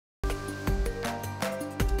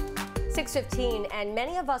6:15, and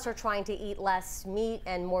many of us are trying to eat less meat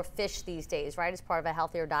and more fish these days, right, as part of a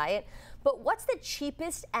healthier diet. But what's the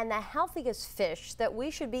cheapest and the healthiest fish that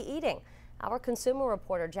we should be eating? Our consumer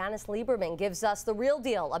reporter Janice Lieberman gives us the real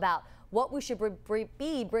deal about what we should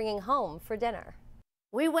be bringing home for dinner.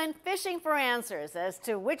 We went fishing for answers as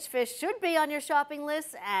to which fish should be on your shopping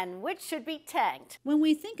list and which should be tanked. When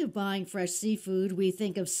we think of buying fresh seafood, we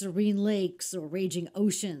think of serene lakes or raging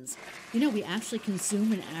oceans. You know, we actually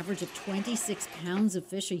consume an average of 26 pounds of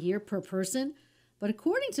fish a year per person. But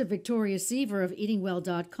according to Victoria Seaver of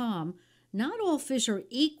eatingwell.com, not all fish are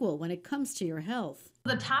equal when it comes to your health.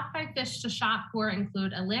 The top 5 fish to shop for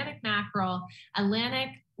include Atlantic mackerel, Atlantic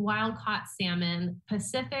wild-caught salmon,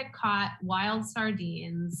 Pacific-caught wild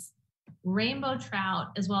sardines, rainbow trout,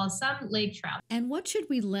 as well as some lake trout. And what should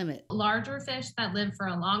we limit? Larger fish that live for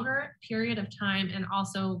a longer period of time and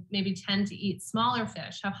also maybe tend to eat smaller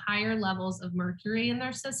fish have higher levels of mercury in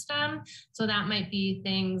their system. So that might be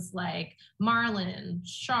things like marlin,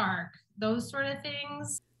 shark, those sort of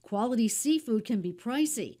things. Quality seafood can be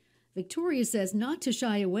pricey. Victoria says not to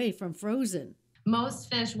shy away from frozen. Most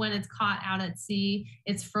fish, when it's caught out at sea,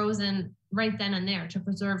 it's frozen right then and there to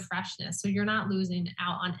preserve freshness. So you're not losing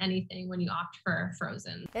out on anything when you opt for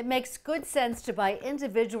frozen. It makes good sense to buy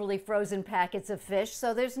individually frozen packets of fish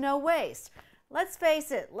so there's no waste. Let's face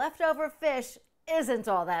it, leftover fish isn't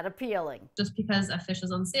all that appealing. Just because a fish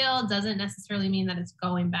is on sale doesn't necessarily mean that it's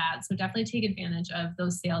going bad. So definitely take advantage of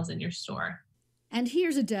those sales in your store. And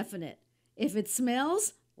here's a definite. If it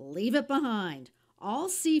smells, leave it behind. All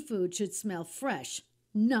seafood should smell fresh,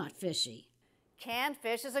 not fishy. Canned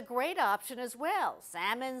fish is a great option as well.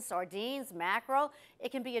 Salmon, sardines, mackerel.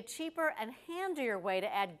 It can be a cheaper and handier way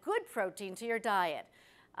to add good protein to your diet.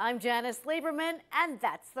 I'm Janice Lieberman, and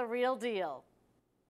that's The Real Deal.